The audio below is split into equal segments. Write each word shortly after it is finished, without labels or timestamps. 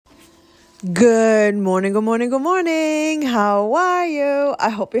Good morning, good morning, good morning. How are you? I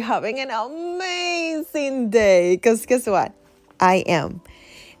hope you're having an amazing day. Because guess what? I am.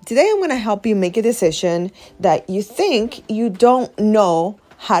 Today I'm going to help you make a decision that you think you don't know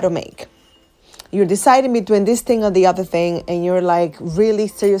how to make. You're deciding between this thing or the other thing, and you're like really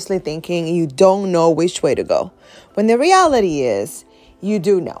seriously thinking you don't know which way to go. When the reality is, you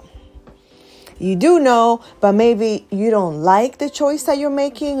do know. You do know, but maybe you don't like the choice that you're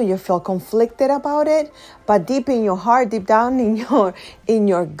making, or you feel conflicted about it. But deep in your heart, deep down in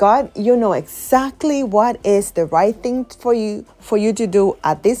your gut, you know exactly what is the right thing for you to do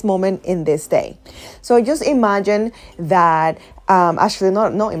at this moment in this day. So just imagine that.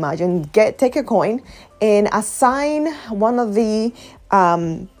 Not imagine. Take a coin and assign one of the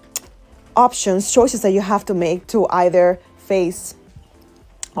choices that you have to make to either face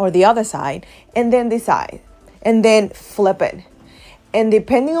or the other side, and then decide, and then flip it. And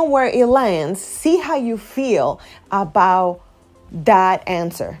depending on where it lands, see how you feel about that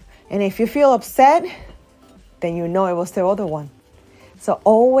answer. And if you feel upset, then you know it was the other one. So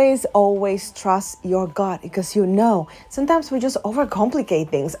always trust your gut, because you know, sometimes we just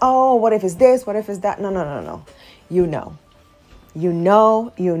overcomplicate things. Oh, what if it's this? What if it's that? No. You know. You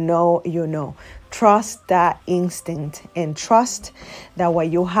know. Trust that instinct and trust that what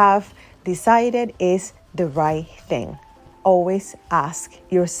you have decided is the right thing. Always ask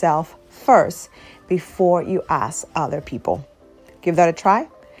yourself first before you ask other people. Give that a try.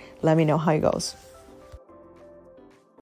 Let me know how it goes.